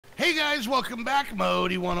Hey guys, welcome back.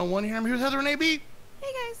 Modii 101 here. I'm here with Heather and AB.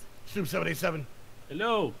 Hey guys. Snoop 787.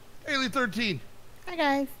 Hello. Haliee 13. Hi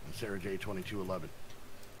guys. And Sarah J 2211.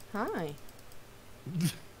 Hi.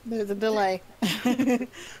 There's a delay. Like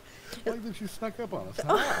that she snuck up on us.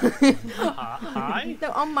 Hi.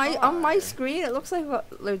 No, on my screen it looks like I've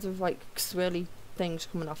got loads of like swirly things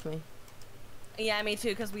coming off me. Yeah, me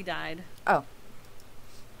too, because we died. Oh.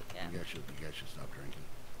 Yeah. You guys should stop drinking.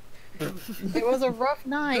 It was a rough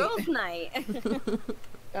night. Girls' night.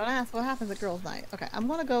 Don't ask what happens at girls' night. Okay, I'm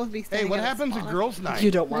gonna go be standing. Hey, what at a happens at spawner. girls' night? You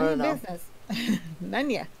don't want to None know. of your business. None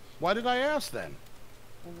ya. Why did I ask then?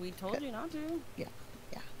 We told you not to.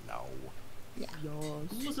 No. Yeah. Who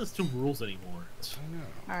listens to rules anymore? I know.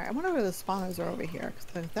 All right, I wonder where the spawners are over here,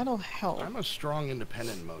 because that'll help. I'm a strong,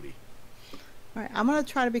 independent Modii. All right, I'm gonna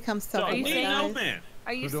try to become Don't self-aware. need no guys. man.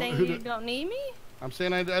 Are you Who don't- saying who you don't- don't need me? I'm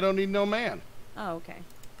saying I don't need no man. Oh, okay.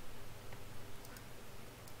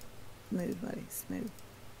 Smooth, buddy, smooth.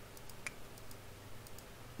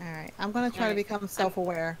 All right, I'm gonna try to become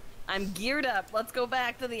self-aware. I'm geared up. Let's go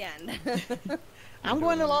back to the end. I'm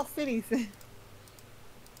going to Lost Cities.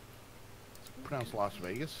 Pronounced Las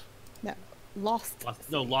Vegas. No, Lost.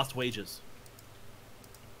 Lost wages.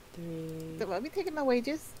 3, So let me taking my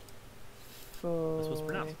wages. 4. That's what's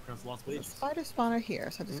pronounced. Pronounced lost There's a wages. spider spawner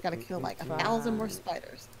here, so I just gotta kill like 1,000 more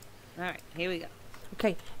spiders. All right, here we go.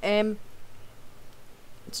 Okay.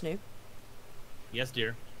 Snoop. Yes,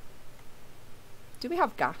 dear. Do we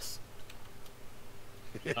have gas?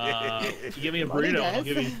 You give me a Modii burrito, I'll does.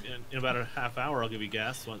 give you in about a half hour. I'll give you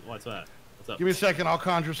gas. What's that? What's up? Give me a second. I'll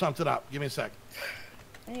conjure something up. Give me a sec.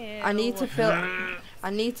 I need to fill. I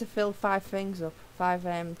need to fill 5 things up. 5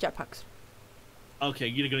 jetpacks. Okay,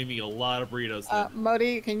 you're gonna need a lot of burritos. Then.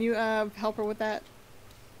 Modii, can you help her with that?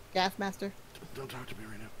 Gas master. Don't talk to me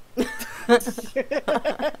right now.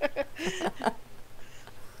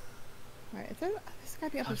 Alright, there's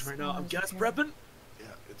gotta be other right now, I'm spawners gas here. prepping. Yeah,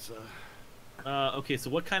 it's Okay, so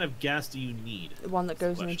what kind of gas do you need? The one that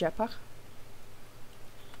goes in the jetpack.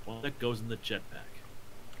 One that goes in the jetpack.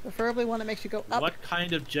 Preferably one that makes you go up. What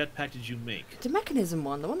kind of jetpack did you make? The mechanism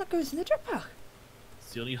one, the one that goes in the jetpack.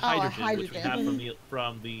 So you'll need Oh, a hydrogen, which we have hydrogen.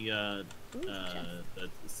 from the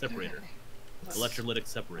separator, electrolytic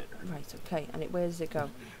separator. Right. Okay. And where does it go?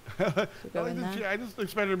 Does it go in there? I just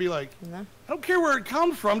expected her to be like, In there? I don't care where it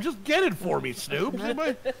comes from, just get it for me, Snoop.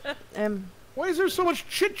 Why is there so much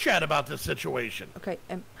chit chat about this situation? Okay.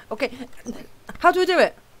 Okay. How do we do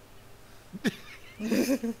it?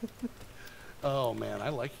 Oh man, I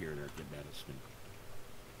like hearing her get mad at Snoop.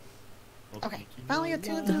 Okay, finally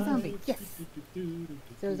attuned to the zombie. Yes.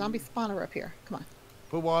 There's a zombie spawner up here. Come on.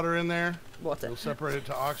 Put water in there. Water. We'll separate it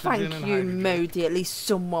to oxygen Thank and you, hydrogen. Modii. At least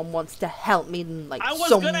someone wants to help me. Like I was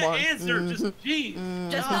someone. gonna answer, just jeez.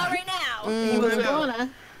 Just not right now. He was Yeah.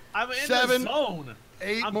 gonna. I'm in 7, the zone.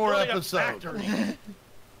 8 I'm more building a episodes. factory.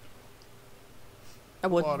 I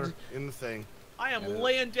would. Water in the thing. I am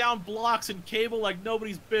laying down blocks and cable like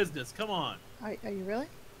nobody's business. Come on. Are you really?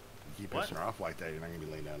 You keep What? pissing her off like that, you're not gonna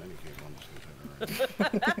be laying down any cable. I'm just gonna tell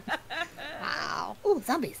you right Wow. Ooh,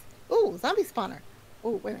 zombies. Ooh, zombie spawner.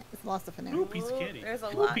 Ooh, wait a minute. It's lost a finale. Ooh, piece of candy. There's a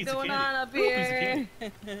Ooh, lot piece of going candy. on up Ooh, piece of here.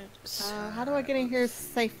 candy. How do I get in here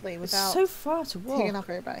safely It's without so far to walk. taking off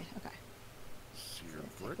everybody? Okay. See your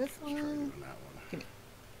flirt. This Let's try one. doing that one.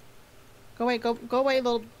 Go away. Go away,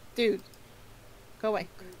 little dude. Go away.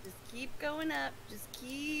 Just keep going up. Just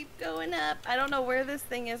keep going up. I don't know where this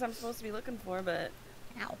thing is I'm supposed to be looking for, but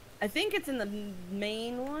Ow. I think it's in the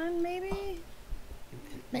main one, maybe?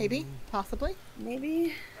 Maybe. Possibly.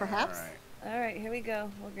 Maybe? Perhaps. All right. All right, here we go.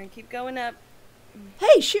 We're going to keep going up.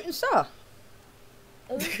 Hey, shooting star.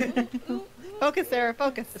 Ooh, ooh, ooh. Focus, Sarah.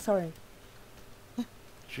 Focus. Sorry.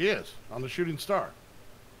 She is on the shooting star.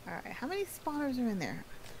 All right. How many spawners are in there?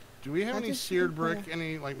 Do we have I any just seared think, brick?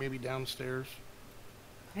 Any like maybe downstairs?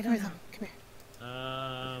 I don't know. Come here.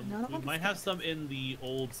 None of We them might is have some in the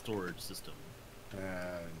old storage system. I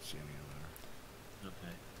didn't see any of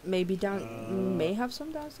Okay. Maybe down. May have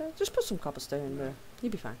some downstairs. Just put some cobblestone in there.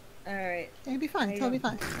 You'll be fine. All right. It'll be fine. It'll be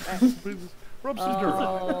fine. there. Rub some dirt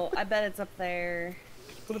on it. Oh, I bet it's up there.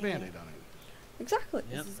 Put a band-aid on it. Exactly.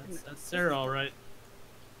 Yep, is that's Sarah, all right.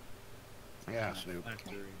 Yeah, Snoop.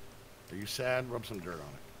 Factory. Are you sad? Rub some dirt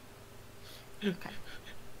on it.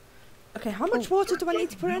 Okay. How much water do I need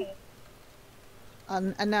to put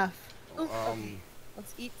in? Enough.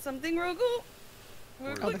 Let's eat something, Rogu.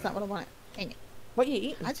 Oh, that's not what I wanted. Dang it. What you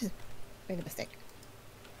eat? I just made a mistake.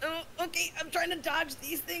 Oh, okay, I'm trying to dodge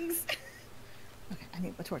these things. Okay, I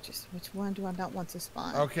need my torches. Which one do I not want to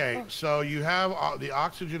spawn? Okay, Oh. so you have the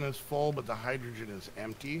oxygen is full, but the hydrogen is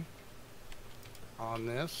empty. on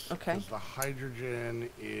this. Okay. 'Cause the hydrogen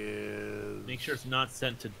is... Make sure it's not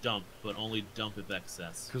sent to dump, but only dump if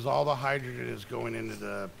excess. Because all the hydrogen is going into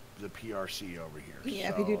the PRC over here. Yeah,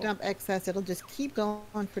 so... if you do dump excess, it'll just keep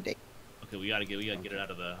going for days. Okay, we gotta get it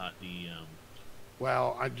out of the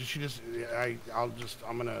Well,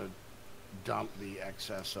 I'm gonna dump the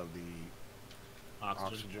excess of the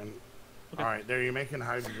oxygen. Okay. All right, there you're making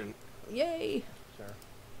hydrogen. Yay! Sarah.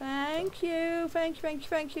 Thank you. Thank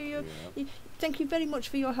you. Thank you very much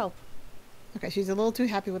for your help. Okay, she's a little too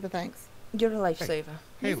happy with the thanks. You're a lifesaver.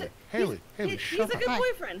 Haliee, He's shut a up. good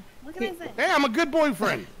boyfriend. What can I say? Hey, I'm a good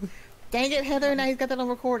boyfriend. Dang it, Heather, now he's got that on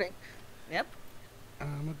recording. Yep.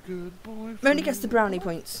 I'm a good boyfriend. Only gets the brownie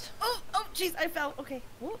points. Oh, jeez, I fell. Okay.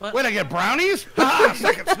 Whoop. Wait, I get brownies? Ha!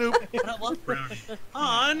 Second Snoop. I love brownie.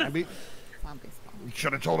 On. You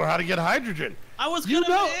should have told her how to get hydrogen. I was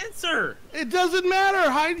gonna answer. It doesn't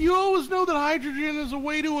matter. You always know that hydrogen is a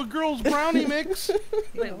way to a girl's brownie mix.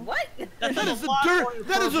 Wait, what? That is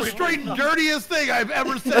the straight dirtiest thing I've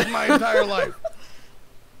ever said in my entire life.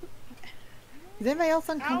 Is anybody else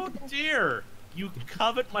How uncomfortable? dare you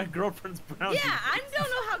covet my girlfriend's brownie? Yeah, I don't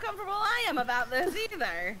know how comfortable I am about this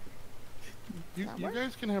either. You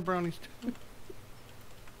guys can have brownies too.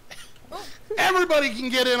 Everybody can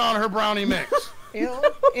get in on her brownie mix. Ew.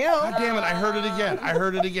 God damn it, I heard it again. I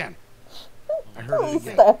heard it again. Can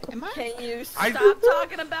you stop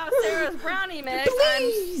talking about Sarah's brownie mix?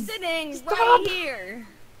 Please, I'm sitting right here.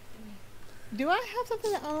 Do I have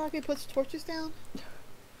something that automatically puts torches down?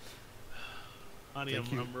 Honey,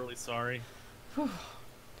 I'm really sorry.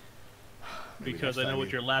 Because I know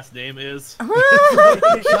what your last name is.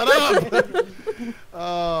 Shut up!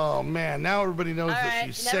 Oh man, now everybody knows that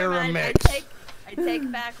she's Sarah Mix. I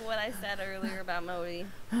take back what I said earlier about Modii.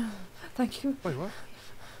 Thank you. Wait, what?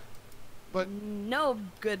 But no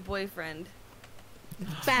good boyfriend.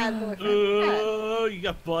 Bad boyfriend. Oh, you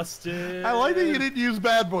got busted. I like that you didn't use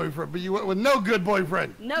bad boyfriend, but you went with no good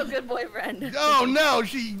boyfriend. No good boyfriend. Oh no,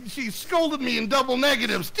 she scolded me in double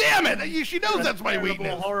negatives. Damn it! She knows that's my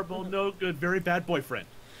weakness. Horrible, no good, very bad boyfriend.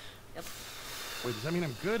 Yep. Wait, does that mean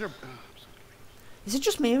I'm good or? Is it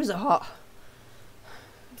just me or is it hot?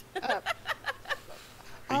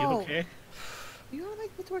 Are you okay? You want to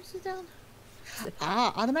make the torches down?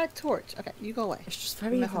 Automatic torch. Okay, you go away. It's just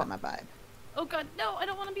very messing hot. up my vibe. Oh god, no, I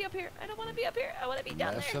don't want to be up here. I want to be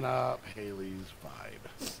down Messing there. up Haley's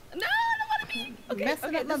vibe. No, I don't want to be. Okay,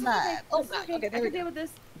 Messing up my this is vibe. okay. Oh, This is okay, okay. there I we can deal go. with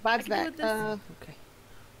this. Vibe's I can back. deal with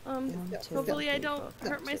Okay. hopefully I don't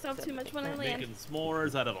hurt myself too much when I land. Making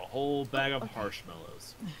s'mores out of a whole bag of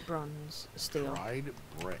marshmallows. Bronze, steel. Dried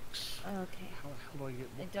bricks. Okay. How do I get?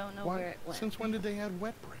 I don't know Why- where it went. Since when did they add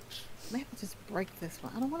wet bricks? I may have to just break this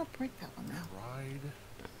one. I don't want to break that one now. Dried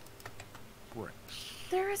bricks.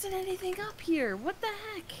 There isn't anything up here. What the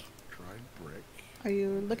heck? Dried brick. Are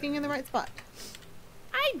you looking in the right spot?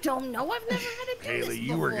 I don't know. I've never had to do this Haley,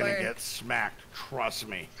 you were gonna before. get smacked. Trust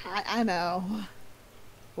me. I know.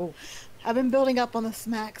 Oh. I've been building up on the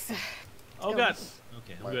smacks. Oh god.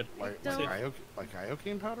 Okay, I'm good. Like Don't-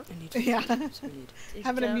 iocane powder? I need Yeah. I need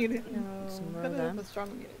Have an Don't immunity. know some more Gotta of have them. a strong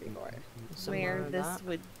immunity for it. Some where more of this that.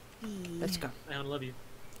 would be. Let's go. I love you.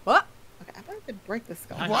 What? Okay, I thought I could break this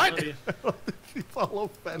skull. I What? love you. She's all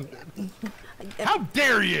offended. How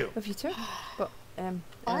dare you? Have you too? But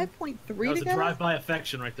 5.3 That was to a go? drive-by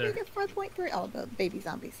affection right You there. get 5.3. Oh, the baby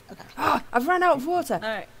zombies. Okay. I've run out of water.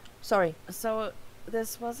 Alright, Sorry. so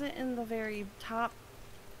this wasn't in the very top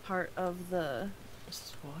part of the. Is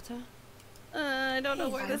this water? I don't know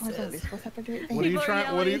where this is. What's happened to it? What are you People are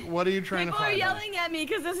trying? What are you trying to People are find? yelling at me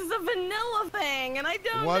because this is a vanilla thing, and I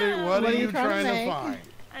don't What know. are you trying to make? find?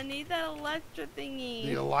 I need that electric thingy.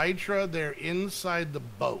 The elytra, they're inside the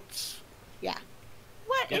boats. Yeah.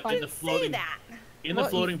 What? Yep, It in the didn't say floating- that. In the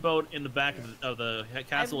What? floating boat in the back of the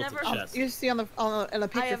castle, it's never- a chest. You see on the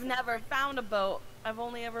picture. I have never found a boat. I've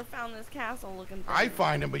only ever found this castle looking thing. I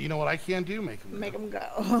find them, but you know what I can't do? Make them. Make them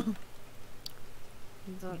go.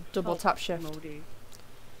 Double tap shift. Modii.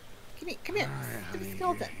 Come here. Stupid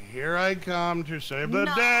skeleton. Here I come to save the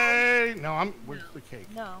No. day. No, where's the cake?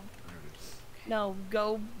 No. There it is. No,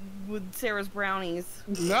 go with Sarah's brownies.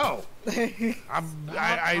 No, I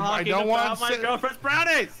Talking don't want. about my girlfriend's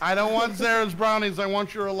brownies. I don't want Sarah's brownies. I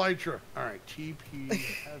want your elytra. All right, TP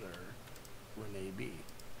Heather, Renee B.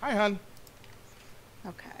 Hi, hun.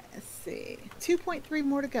 Okay, let's see. 2.3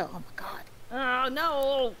 more to go. Oh my god. Oh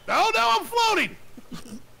no! Oh no, I'm floating.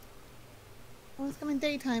 Oh, it's coming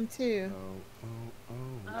daytime too. Oh.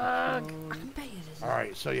 Ugh. I can bet it is. All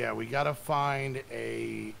right, so yeah, we gotta find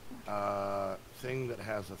a thing that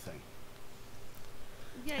has a thing.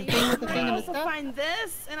 Yeah, you were to find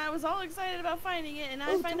this, and I was all excited about finding it, and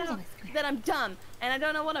I find out that I'm dumb, and I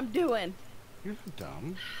don't know what I'm doing. You're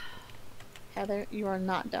dumb. Heather, you are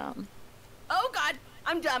not dumb. Oh God,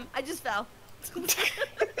 I'm dumb. I just fell.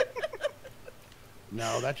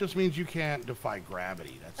 No, that just means you can't defy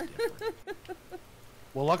gravity. That's different.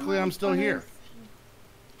 Well, luckily I'm still here.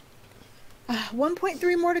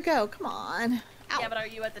 1.3 more to go. Come on. Ow. Yeah, but are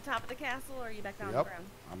you at the top of the castle, or are you back down on the ground?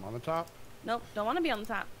 I'm on the top. Nope, don't want to be on the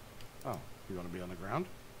top. Oh, you want to be on the ground?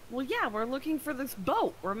 Well, yeah, we're looking for this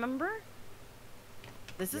boat, remember?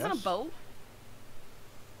 This isn't a boat.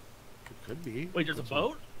 It could be. Wait, there's a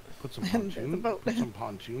boat? Put some pontoons, put some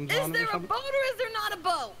pontoons on Is it there or a something? boat or is there not a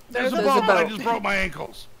boat? There's a boat, but I just broke my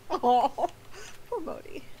ankles. Oh, poor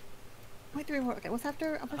Modii. Wait, 3 more. Okay, what's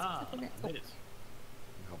after? Made it.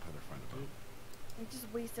 Help Heather find a boat. I just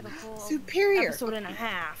wasted a whole Superior episode and a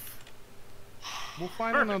half. We'll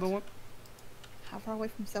find another one. How far away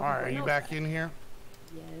from self? All right, are you back in here?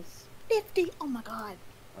 Yes. 50. Oh my God.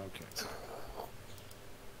 Okay.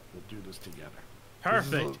 We'll do this together.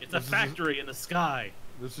 Perfect. It's a factory in the sky.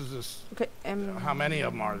 This is this. Okay. How many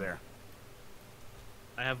of them are there?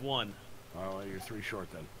 I have 1. Oh, you're 3 short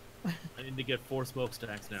then. I need to get 4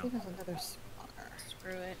 smokestacks now. See, there's another spawner.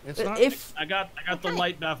 Screw it. It's not. If I got the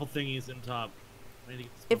light baffle thingies in top. I need to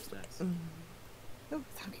get the smokestacks. Oh,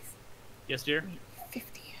 zombies. Yes, dear.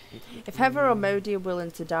 50. if Heather or Modii are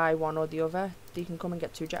willing to die one or the other, you can come and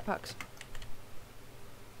get 2 jetpacks.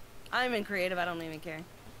 I'm in creative. I don't even care.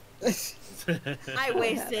 I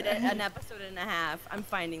wasted an episode and a half. I'm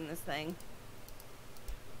finding this thing.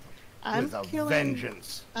 I'm with a killing.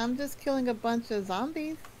 vengeance. I'm just killing a bunch of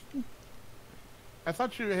zombies. I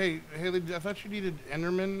thought you, hey, Haliee, I thought you needed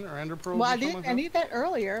Enderman or Ender Pearls. Well, or I something did. like I that. need that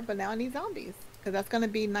earlier, but now I need zombies because that's gonna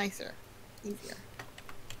be nicer, easier.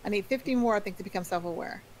 I need 50 more, I think, to become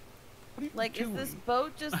self-aware. What are you Like, doing? is this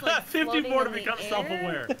boat just like 50 floating more in to the become air?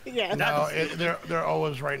 self-aware. Yeah. No, they're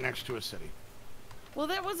always right next to a city, Well,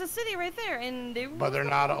 there was a city right there, and they. but they're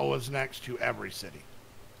not always next to every city.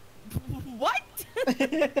 What?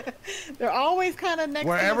 They're always kind of next.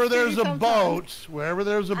 Wherever to the there's city a sometimes. boat, wherever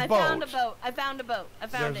there's a I boat, found a boat. I found a boat. I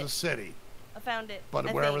found there's it. a city. I found it. But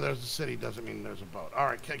I wherever think. there's a city doesn't mean there's a boat. All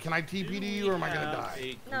right, can I TP to you or am I gonna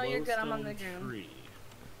die? No, you're good, I'm on the glowstone ground. tree.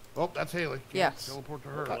 Oh, that's Haliee. Can't Yes. Teleport to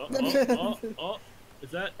her. Oh,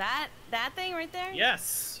 is that? That thing right there?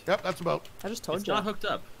 Yes. Yep, that's a boat. I just told It's you. not hooked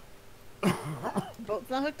up. Boat's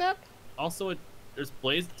not hooked up. Also,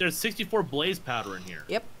 there's 64 blaze powder in here.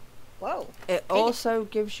 Yep. Whoa. It also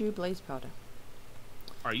gives you blaze powder.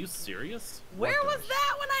 Are you serious? Where What was does?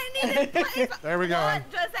 that when I needed blaze? There we go.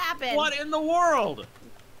 What just happened? What in the world?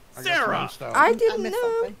 I got Sarah! brimstone. I didn't missed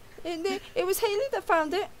know. something. It was Haliee that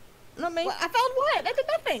found it, not me. Well, I found what? I did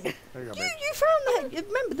nothing. There you go, You babe. found that.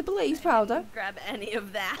 Remember the blaze powder? Grab any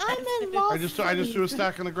of that. I'm in lost. I just threw a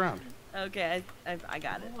stack on the ground. Okay, I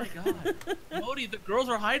got it. Oh my god. Modii, the girls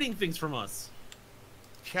are hiding things from us.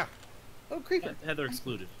 Yeah. Oh, creeper. Heather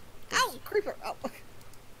excluded. Ow, creeper. Oh.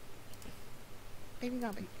 Baby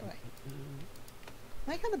zombie. Go away.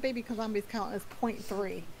 I like how the baby zombies count as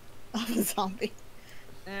 0.3 of a zombie.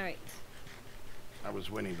 All right. I was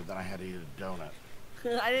winning, but then I had to eat a donut.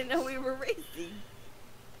 I didn't know we were racing.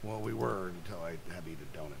 Well, we were until I had to eat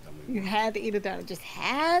a donut. Then we You were. had to eat a donut. Just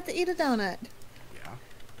had to eat a donut. Yeah.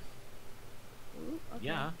 Ooh, okay.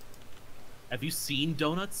 Yeah. Have you seen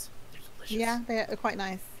donuts? They're delicious. Yeah, they're quite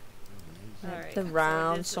nice. All right. The so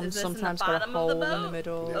round, is this in the sometimes got a bottom of hole the in the boat?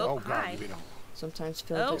 middle. Yeah, Oh, oh God, hi. you know. Sometimes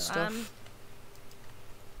filled Oh, with stuff.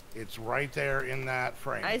 It's right there in that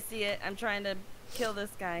frame. I see it. I'm trying to kill this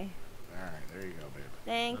guy. All right, there you go, babe.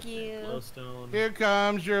 Thank Okay, you. glowstone. Here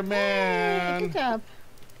comes your Hey, man. good job.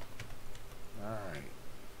 All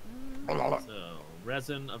right. So,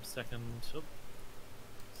 resin of second. Oh,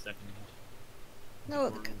 second. No,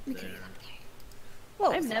 One there.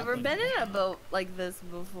 Whoa, I've never been in a boat like this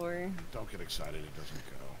before. Don't get excited. It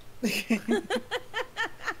doesn't go.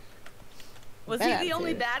 Was Bad he the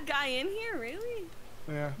only dude. bad guy in here? Really?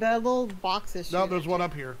 Yeah. The little boxes. No, there's one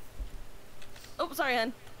up here. Oh, sorry,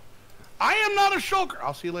 hun. I am not a shulker.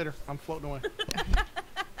 I'll see you later. I'm floating away.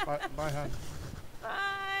 Bye, hon.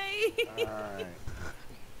 Bye. All right.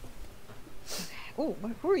 Oh,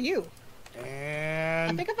 who are you?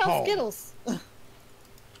 And I think I found home. Skittles.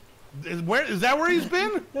 Is that where he's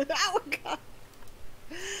been? Oh god.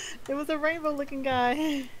 It was a rainbow-looking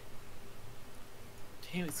guy.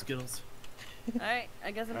 Damn it, Skittles. All right,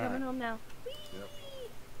 I guess I'm All coming right. home now.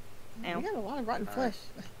 We Ow. got a lot of rotten All flesh.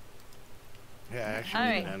 Yeah, I actually All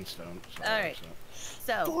need right. an end stone. So All right.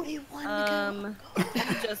 so- So, 41 to go.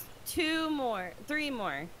 just 3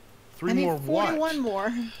 more. 3 more what? 41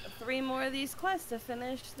 more. 3 more of these quests to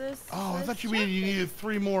finish this. Oh, I this thought you mean you chapter. needed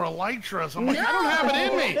 3 more elytras. I'm like, I don't have it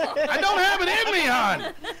in me. I don't have it in me,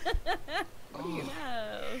 hon. What do you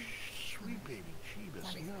know? Sweet baby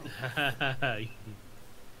Jeebus. No. Okay.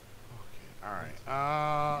 All right.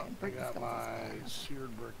 I got my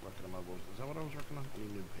seared brick bucket of mobile. Is that what I was working on? I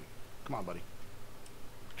need new pig. Come on, buddy.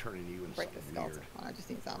 Turning you into Break the something skeleton. weird. I just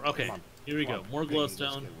need some. Okay, here we go. More glowstone.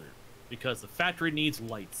 Let's get weird. Because the factory needs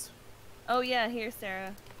lights. Oh yeah, here,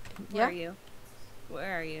 Sarah. Where are you?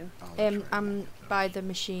 Where are you? Oh, that's right. I'm by the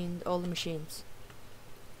machine, all the machines.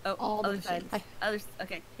 Oh, All the other side. machines.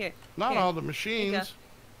 Okay, here. Not Here. all the machines.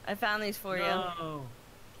 I found these for you. No.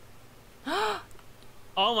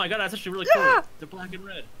 Oh my god, that's actually really cool. They're black and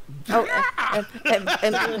red. Oh,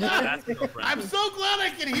 That's no friend. I'm so glad I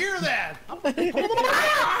can hear that.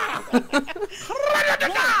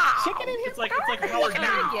 It's like Howard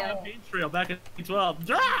campaign trail back in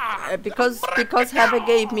 2012. because Heather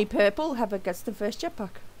gave me purple, Heather gets the first jetpack.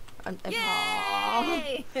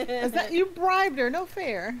 Yay! Is that you bribed her? No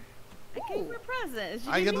fair. I gave her a present. She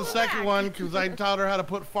I gave get me the one second back. one because I taught her how to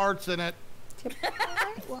put farts in it.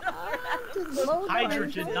 Well, just load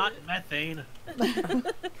Hydrogen, mine. not methane. Well, you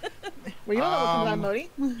don't know what comes out, Modii.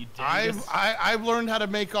 You dingus. I've learned how to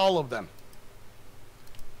make all of them.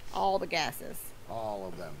 All the gases. All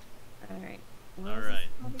of them. Alright.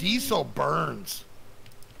 Alright. Diesel burns.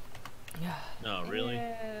 No, really?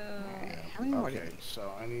 Alright, how many more do you Okay, need?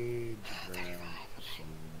 so I need to grab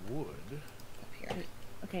some wood. Up here.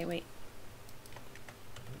 Okay, wait.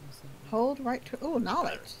 Hold right to. Oh,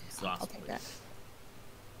 knowledge. I'll Sauce, take please. that.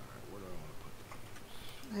 Alright, where do I want to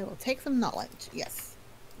put these? I will take some knowledge. Yes.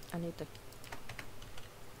 I need the.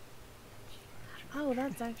 Oh,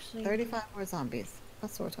 that's actually 35 more zombies.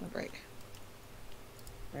 That sword's gonna break.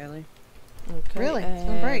 Really? Okay, Really? It's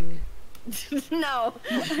gonna break. No.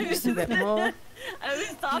 Just a bit more. I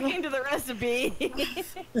was talking to the recipe.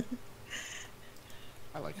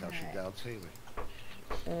 I like how she doubts Haley.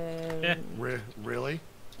 Um, Really? Really?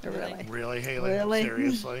 Really, Haley? Really?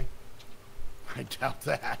 Seriously? I doubt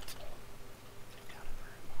that.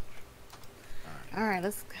 All right,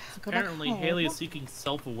 let's go Apparently, back home. Haley is seeking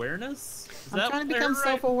self-awareness. Is I'm that trying to what I become heard right?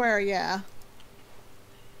 self-aware. Yeah,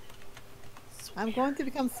 I'm Sweet. going to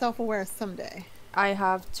become self-aware someday. I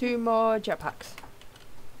have 2 more jetpacks.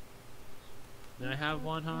 Can I have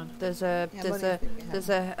one, hon? There's Yeah,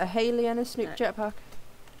 a Haliee and a Snoop jetpack.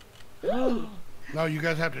 No, you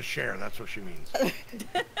guys have to share. That's what she means.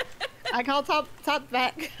 I call top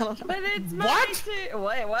back. But it's What? mine too.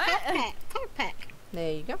 Wait, what? Top pack.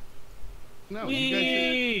 There you go. No,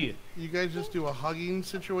 Whee! you guys just do a hugging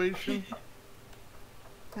situation.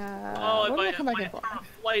 Oh, what do I if come my back in for?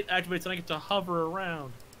 flight activates and I get to hover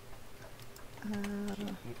around.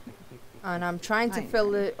 And I'm trying to Fine.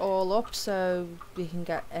 fill it all up so we can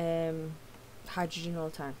get hydrogen all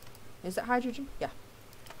the time. Is it hydrogen? Yeah.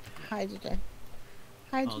 Hydrogen.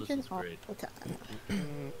 Hydrogen is all great. the time. Okay,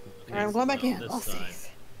 Alright, I'm going back so in. this I'll side. see.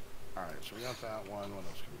 All right, so we got that one. What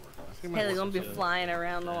else can we work on? I think my Haley's work gonna be is good. flying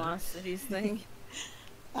around the Lost Cities thing.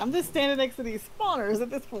 I'm just standing next to these spawners at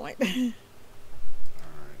this point. All right,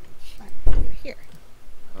 let's see. You're here.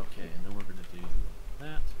 Okay, and then we're gonna do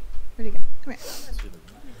that. Where'd he go? Come here. Let's do the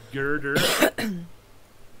girder.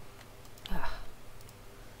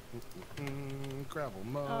 Gravel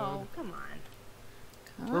mud. Oh, come on.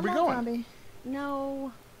 Come Where are we on, going? zombie.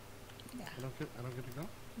 No. I don't get to go.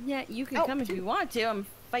 Yeah, you can Oh, come if dude. you want to. I'm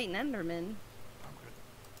fighting Enderman. I'm good.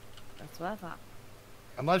 That's what I thought.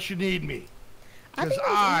 Unless you need me, I because think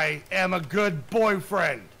I am a good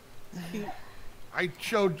boyfriend. I'm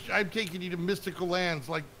taking you to mystical lands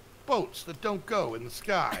like boats that don't go in the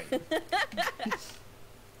sky.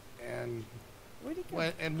 and Where'd he go?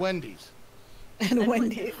 and Wendy's. And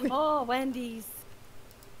Wendy's. Oh, Wendy's.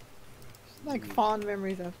 Like fond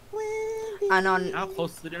memories of Wendy's. And on, How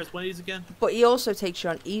close to the nearest Wendy's again? but he also takes you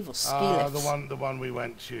on evil ski lifts. The one we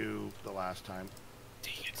went to the last time.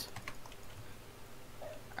 Dang it.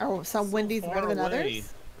 Are some So Wendy's far better than away.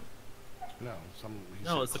 others? No, he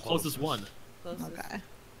No, said it's the closest one. Closest. Okay.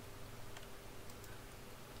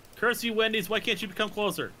 Curse you, Wendy's. Why can't you become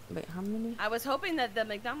closer? Wait, how many? I was hoping that the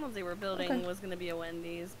McDonald's they were building Okay. was going to be a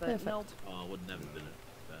Wendy's, but Perfect. nope. Oh, wouldn't have been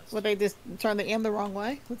the best. Would they just turn the M the wrong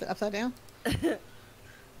way with it upside down?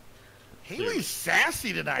 Haley's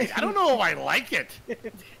sassy tonight. I don't know if I like it.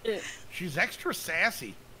 She's extra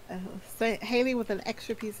sassy. Say Haley with an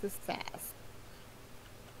extra piece of sass.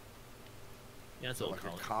 Yeah, that's what Like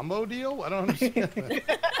we'll a call it. combo deal? I don't understand that.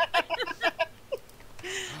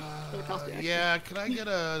 Yeah, can I get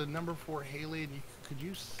a number for Haley? And could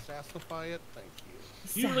you sassify it? Thank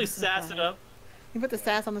you. You really sass it up. You put the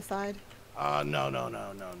sass on the side. No,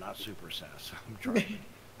 not super sass. I'm trying.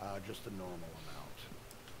 Just a normal amount.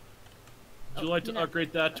 Would you like to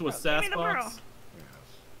upgrade that to a sass box? Yes.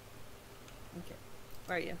 Okay.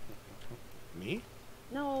 Where are you? Me?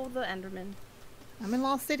 No, the Enderman. I'm in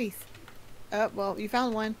Lost Cities. Oh, well, you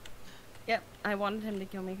found one. Yep, I wanted him to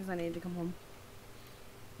kill me because I needed to come home.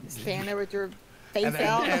 Stand there with your face And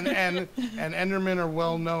out. Endermen are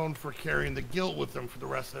well known for carrying the guilt with them for the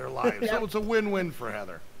rest of their lives. So it's a win-win for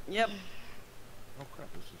Heather. Yep. Oh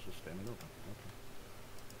crap, this is just standing open. Okay.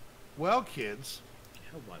 Well, kids,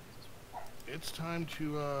 it's time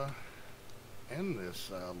to end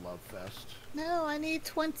this love fest. No, I need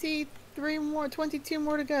 22 more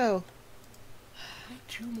to go.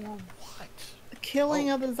 2 more what? Killing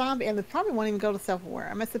of the zombie, and they probably won't even go to self-aware.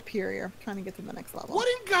 I'm at superior, trying to get to the next level. What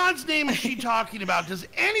in God's name is she talking about? Does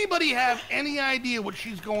anybody have any idea what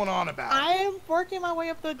she's going on about? I am working my way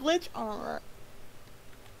up the glitch armor.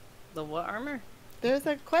 The what armor? There's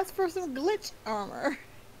a quest for some glitch armor.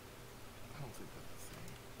 I don't think that's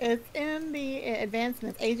the same. It's in the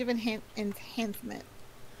advancements, Age of Enhancement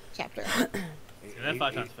chapter. That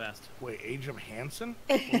 5 times fast. Wait, Age of Hansen?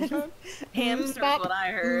 What was that? Hamster's what I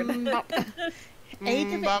heard.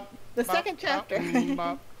 Age of the second chapter.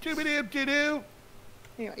 Doobie-doop-de-doo.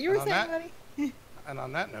 Anyway, you were And on saying, that- buddy? And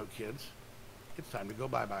on that note, kids, it's time to go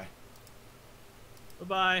bye-bye.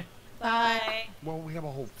 Bye-bye. Bye. Well, we have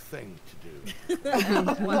a whole thing to do.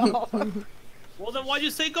 Well, then why'd you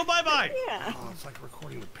say go bye-bye? Yeah. Oh, it's like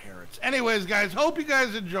recording with parrots. Anyways, guys, hope you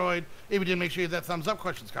guys enjoyed. If you did, make sure you hit that thumbs up.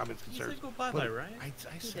 Questions, comments, You concerns. said go bye-bye, right? I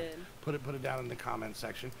said, did. put it down in the comment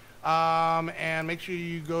section. And make sure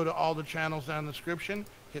you go to all the channels down in the description.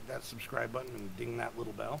 Hit that subscribe button and ding that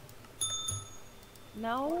little bell.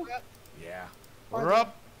 No. Yeah. Order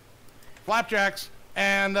up. Flapjacks.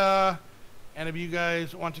 And if you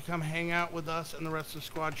guys want to come hang out with us and the rest of the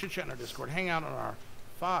squad, chit chat in our Discord, hang out on our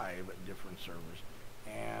 5 different servers,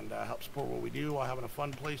 and help support what we do while having a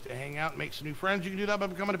fun place to hang out and make some new friends, you can do that by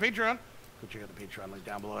becoming a Patreon. Go check out the Patreon link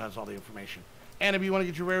down below. It has all the information. And if you want to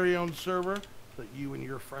get your very own server so that you and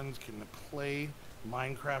your friends can play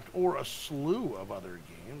Minecraft or a slew of other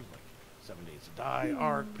games like 7 Days to Die,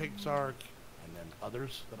 Ark, Pixark, and then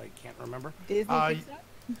others that I can't remember. Disney Pixar?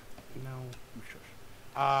 No, you shush.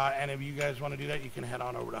 And if you guys want to do that, you can head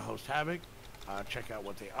on over to Host Havoc. Check out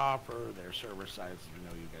what they offer, their server size. You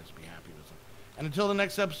know you guys will be happy with them. And until the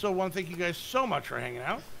next episode, I want to thank you guys so much for hanging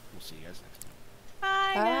out. We'll see you guys next time.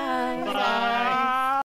 Bye. Bye. Guys. Bye.